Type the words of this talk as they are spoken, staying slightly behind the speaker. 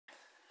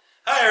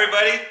Hi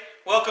everybody,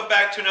 welcome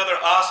back to another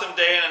awesome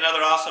day and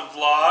another awesome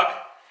vlog.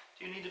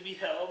 Do you need to be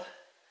held?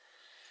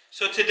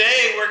 So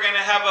today we're going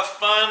to have a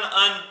fun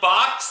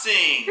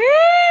unboxing.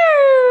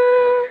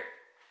 Woo!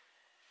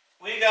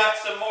 We got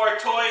some more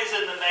toys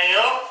in the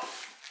mail.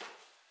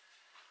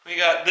 We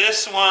got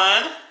this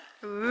one.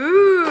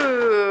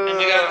 Ooh. And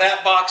we got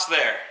that box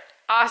there.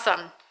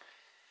 Awesome.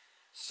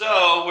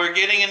 So we're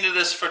getting into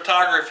this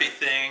photography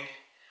thing.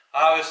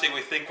 Obviously we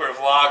think we're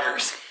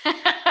vloggers.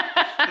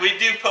 We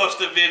do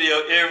post a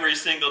video every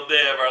single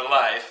day of our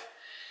life.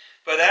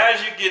 But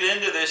as you get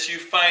into this, you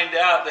find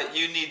out that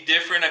you need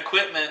different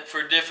equipment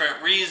for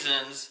different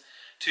reasons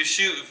to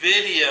shoot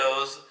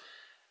videos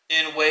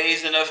in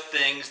ways and of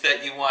things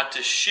that you want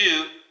to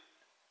shoot,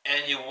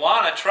 and you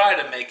want to try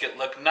to make it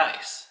look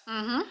nice.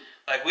 Mm-hmm.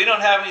 Like, we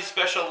don't have any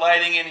special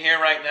lighting in here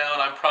right now,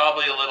 and I'm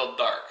probably a little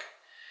dark.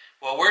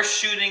 Well, we're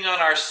shooting on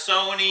our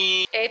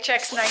Sony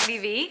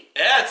HX90V.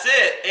 That's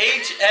it,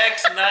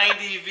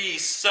 HX90V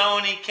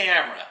Sony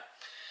camera.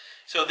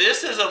 So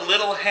this is a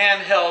little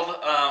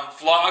handheld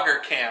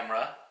vlogger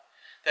camera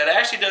that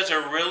actually does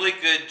a really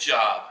good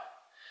job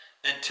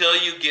until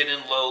you get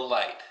in low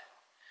light.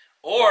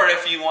 Or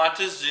if you want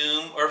to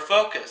zoom or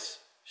focus,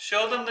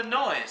 show them the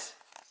noise.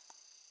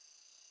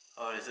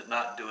 Oh, is it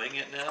not doing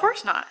it now? Of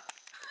course not.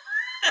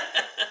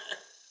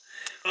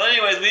 Well,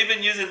 anyways, we've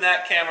been using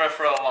that camera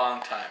for a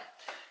long time.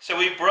 So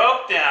we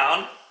broke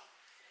down,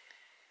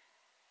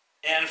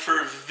 and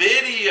for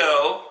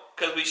video,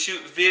 because we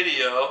shoot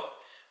video,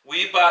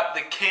 we bought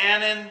the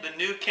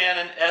new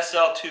Canon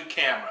SL2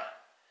 camera.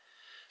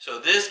 So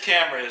this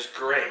camera is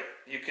great.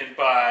 You can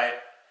buy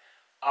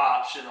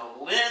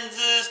optional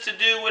lenses to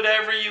do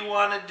whatever you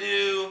want to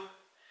do.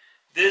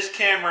 This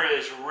camera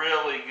is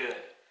really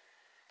good.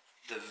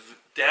 The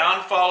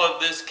downfall of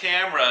this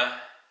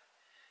camera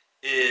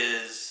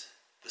is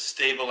the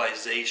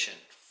stabilization.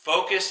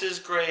 Focus is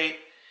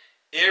great.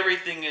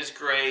 Everything is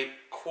great.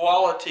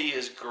 Quality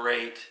is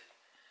great.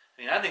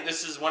 I mean, I think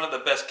this is one of the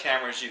best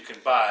cameras you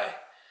can buy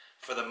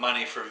for the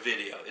money for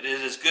video. It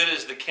is as good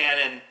as the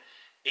Canon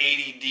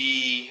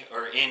 80D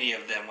or any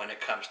of them when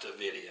it comes to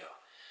video.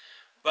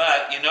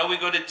 But, you know, we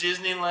go to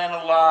Disneyland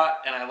a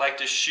lot, and I like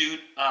to shoot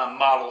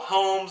model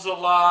homes a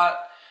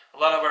lot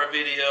of our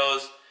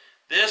videos.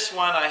 This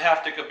one I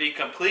have to be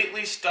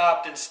completely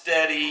stopped and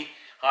steady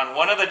on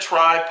one of the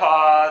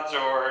tripods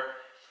or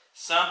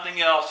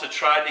something else to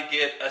try to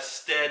get a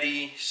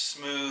steady,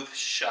 smooth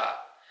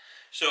shot.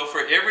 So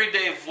for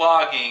everyday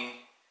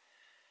vlogging,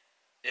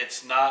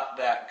 it's not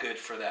that good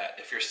for that.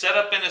 If you're set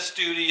up in a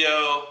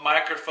studio,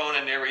 microphone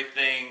and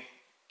everything,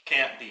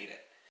 can't beat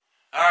it.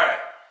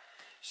 Alright,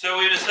 so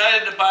we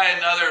decided to buy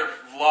another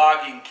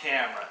vlogging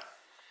camera.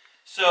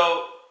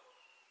 So,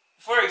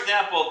 for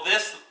example,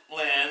 this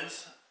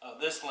lens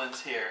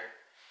here,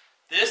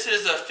 this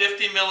is a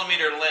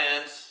 50mm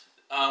lens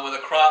with a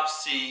crop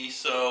C,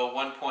 so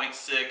 1.6.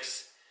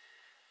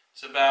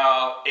 It's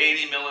about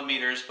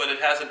 80mm, but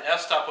it has an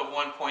f-stop of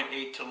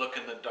 1.8 to look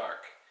in the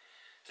dark,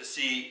 to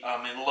see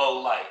in low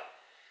light.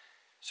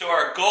 So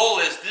our goal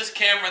is this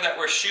camera that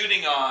we're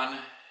shooting on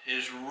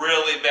is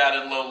really bad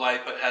in low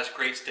light, but has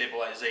great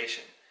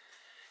stabilization.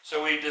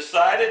 So we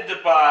decided to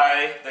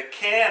buy the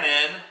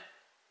Canon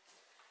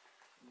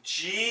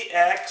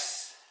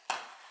GX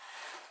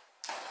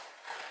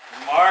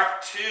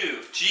Mark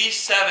II,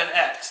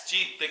 G7X,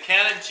 the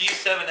Canon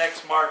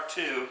G7X Mark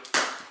II,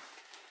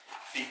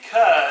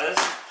 because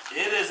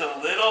it is a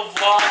little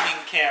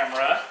vlogging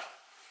camera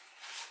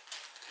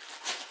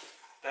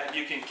that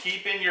you can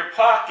keep in your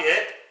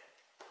pocket,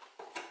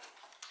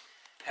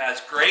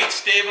 has great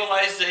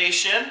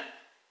stabilization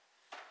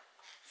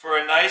for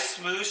a nice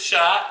smooth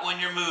shot when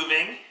you're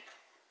moving,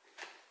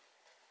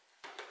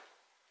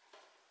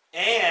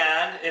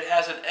 and it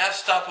has an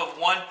f-stop of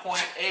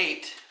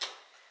 1.8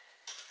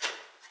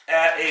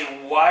 at a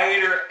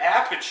wider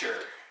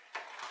aperture.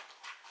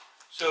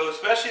 So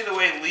especially the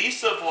way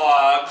Lisa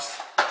vlogs,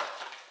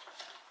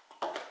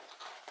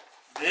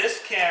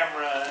 this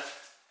camera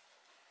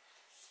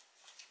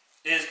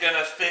is going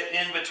to fit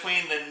in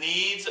between the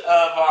needs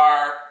of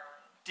our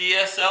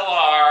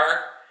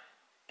DSLR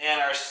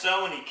and our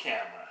Sony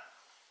camera.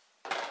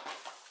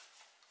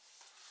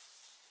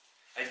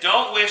 I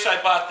don't wish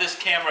I bought this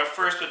camera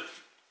first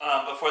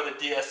before the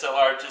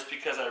DSLR, just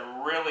because I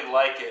really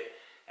like it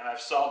and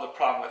I've solved the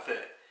problem with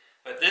it.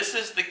 But this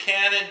is the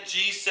Canon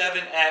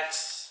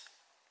G7X.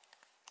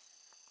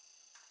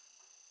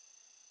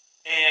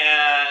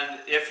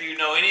 And if you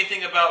know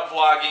anything about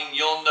vlogging,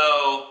 you'll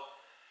know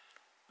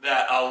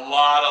that a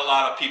lot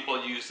of people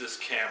use this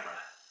camera.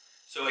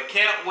 So I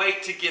can't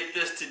wait to get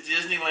this to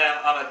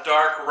Disneyland on a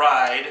dark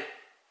ride,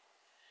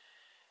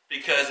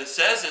 because it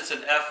says it's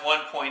an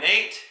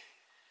f1.8,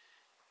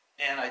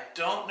 and I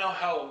don't know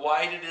how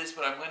wide it is,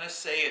 but I'm going to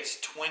say it's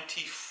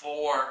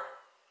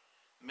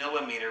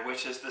 24mm,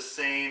 which is the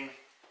same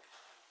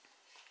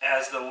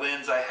as the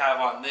lens I have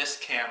on this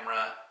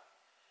camera.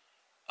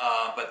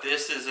 But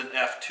this is an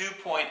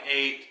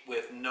f2.8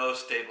 with no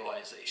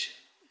stabilization.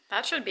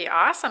 That should be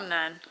awesome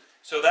then.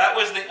 So that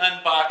was the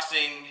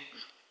unboxing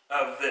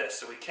of this.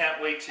 So we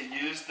can't wait to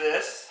use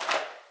this.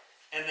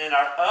 And then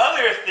our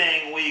other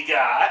thing we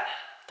got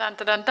Dun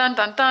dun dun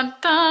dun dun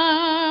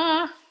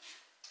dun.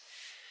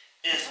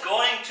 is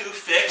going to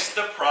fix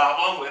the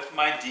problem with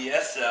my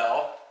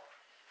DSLR,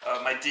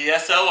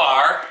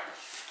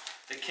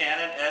 the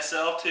Canon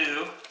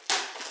SL2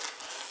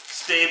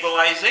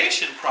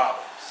 stabilization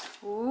problems.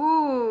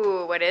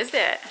 Ooh, what is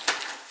it?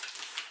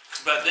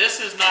 But this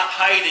is not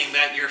hiding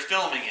that you're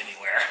filming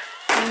anywhere.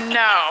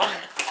 No.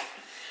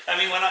 I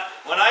mean,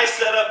 when I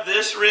set up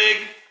this rig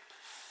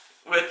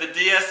with the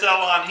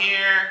DSL on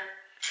here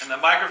and the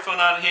microphone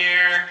on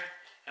here,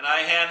 and I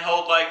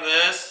handhold like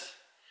this,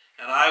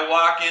 and I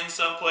walk in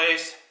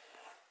someplace,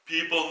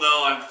 people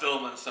know I'm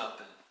filming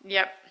something.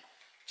 Yep.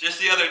 Just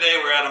the other day,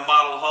 we're at a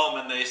model home,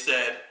 and they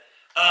said,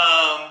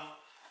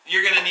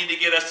 you're going to need to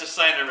get us to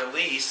sign a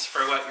release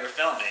for what you're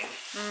filming.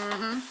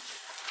 Mm-hmm.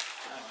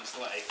 I was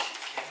like,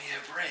 give me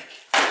a break.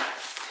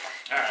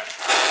 All right.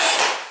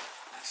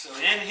 So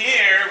in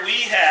here,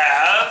 we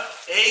have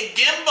a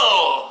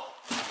gimbal.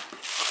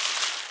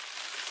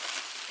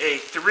 A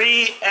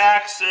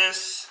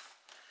 3-axis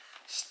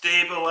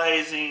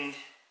stabilizing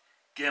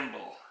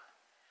gimbal.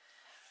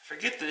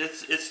 Forget that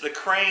it's the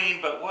Crane,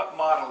 but what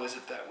model is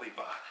it that we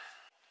bought?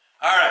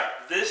 All right,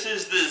 this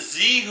is the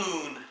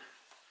Zhiyun,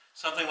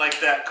 something like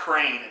that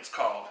Crane it's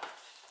called,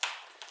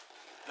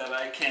 that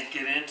I can't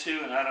get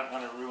into and I don't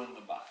want to ruin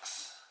the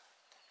box.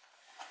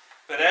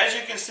 But as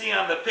you can see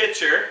on the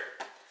picture,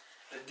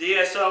 the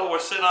DSL will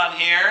sit on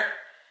here,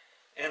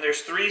 and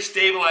there's 3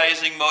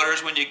 stabilizing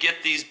motors. When you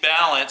get these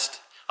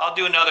balanced, I'll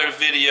do another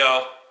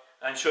video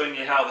on showing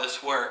you how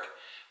this works.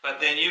 But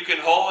then you can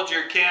hold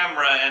your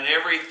camera and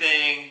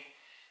everything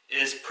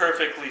is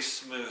perfectly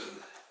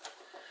smooth.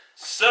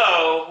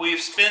 So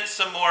we've spent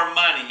some more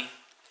money.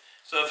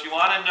 So if you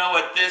want to know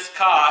what this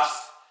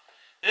costs,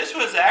 this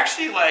was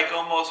actually like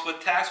almost with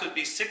tax would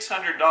be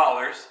 $600.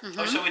 Mm-hmm.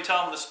 Or should we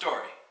tell them the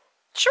story?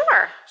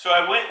 Sure. So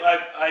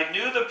I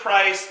knew the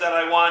price that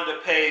I wanted to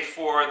pay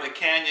for the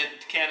Canon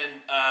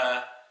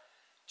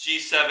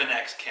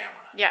G7X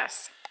camera.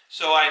 Yes.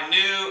 So I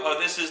knew, oh,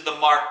 this is the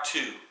Mark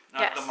II,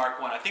 not Yes. the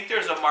Mark I. I think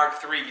there's a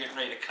Mark III getting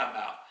ready to come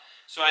out.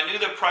 So I knew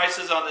the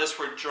prices on this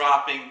were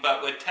dropping,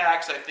 but with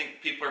tax, I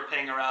think people are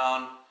paying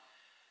around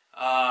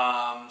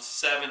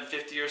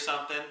 $750 or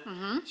something.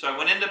 Mm-hmm. So I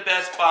went into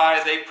Best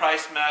Buy. They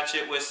price match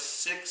it with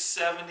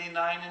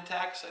 $679 in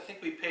tax. I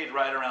think we paid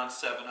right around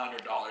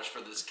 $700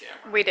 for this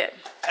camera. We did.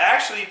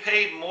 Actually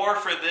paid more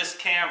for this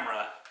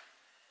camera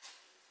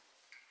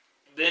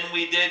than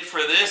we did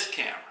for this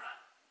camera.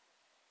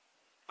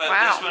 But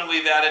Wow. this one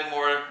we've added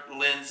more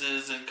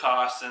lenses and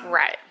costs and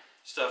Right.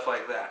 stuff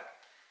like that.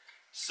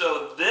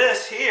 So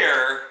this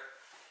here,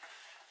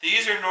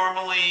 these are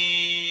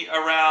normally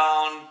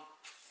around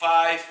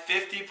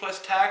 $550 plus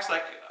tax,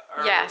 like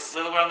or Yes. a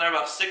little around there,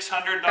 about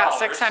 $600. About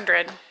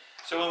 600.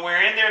 So when we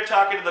were in there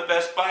talking to the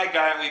Best Buy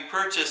guy and we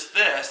purchased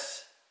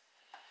this,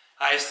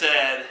 I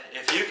said,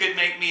 if you could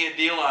make me a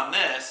deal on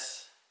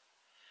this,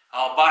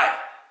 I'll buy it.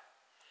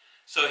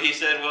 So he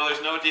said, well,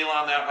 there's no deal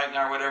on that right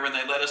now or whatever, and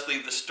they let us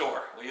leave the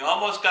store. We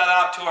almost got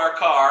out to our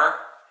car,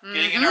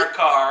 getting in our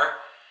car,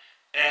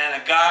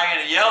 and a guy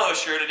in a yellow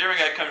shirt, a different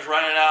guy comes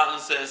running out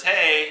and says,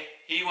 hey,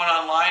 he went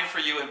online for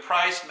you and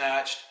price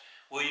matched.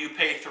 Will you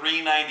pay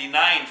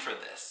 $399 for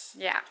this?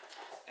 Yeah.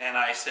 And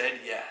I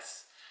said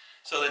yes.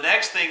 So the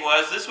next thing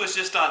was, this was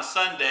just on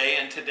Sunday,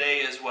 and today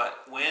is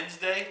what,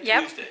 Wednesday?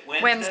 Yep. Tuesday.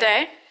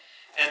 Wednesday.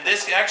 And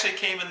this actually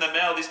came in the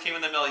mail. These came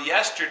in the mail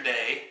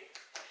yesterday.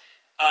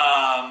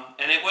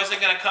 And it wasn't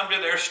going to come to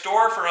their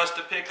store for us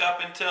to pick up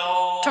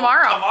until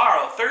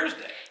Tomorrow,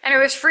 Thursday. And it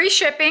was free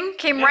shipping.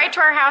 Came Yeah. right to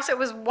our house. It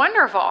was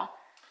wonderful.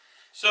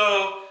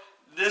 So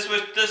this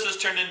has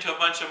turned into a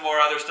bunch of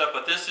more other stuff,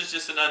 but this is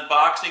just an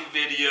unboxing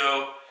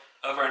video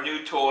of our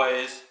new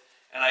toys,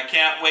 and I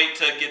can't wait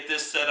to get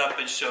this set up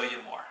and show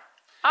you more.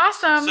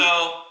 Awesome.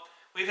 So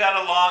we've had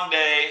a long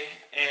day,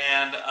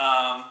 and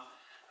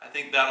I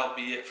think that'll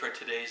be it for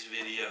today's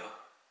video.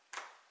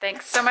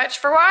 Thanks so much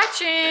for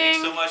watching.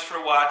 Thanks so much for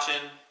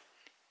watching,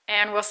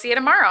 And we'll see you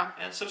tomorrow.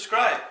 and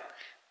subscribe.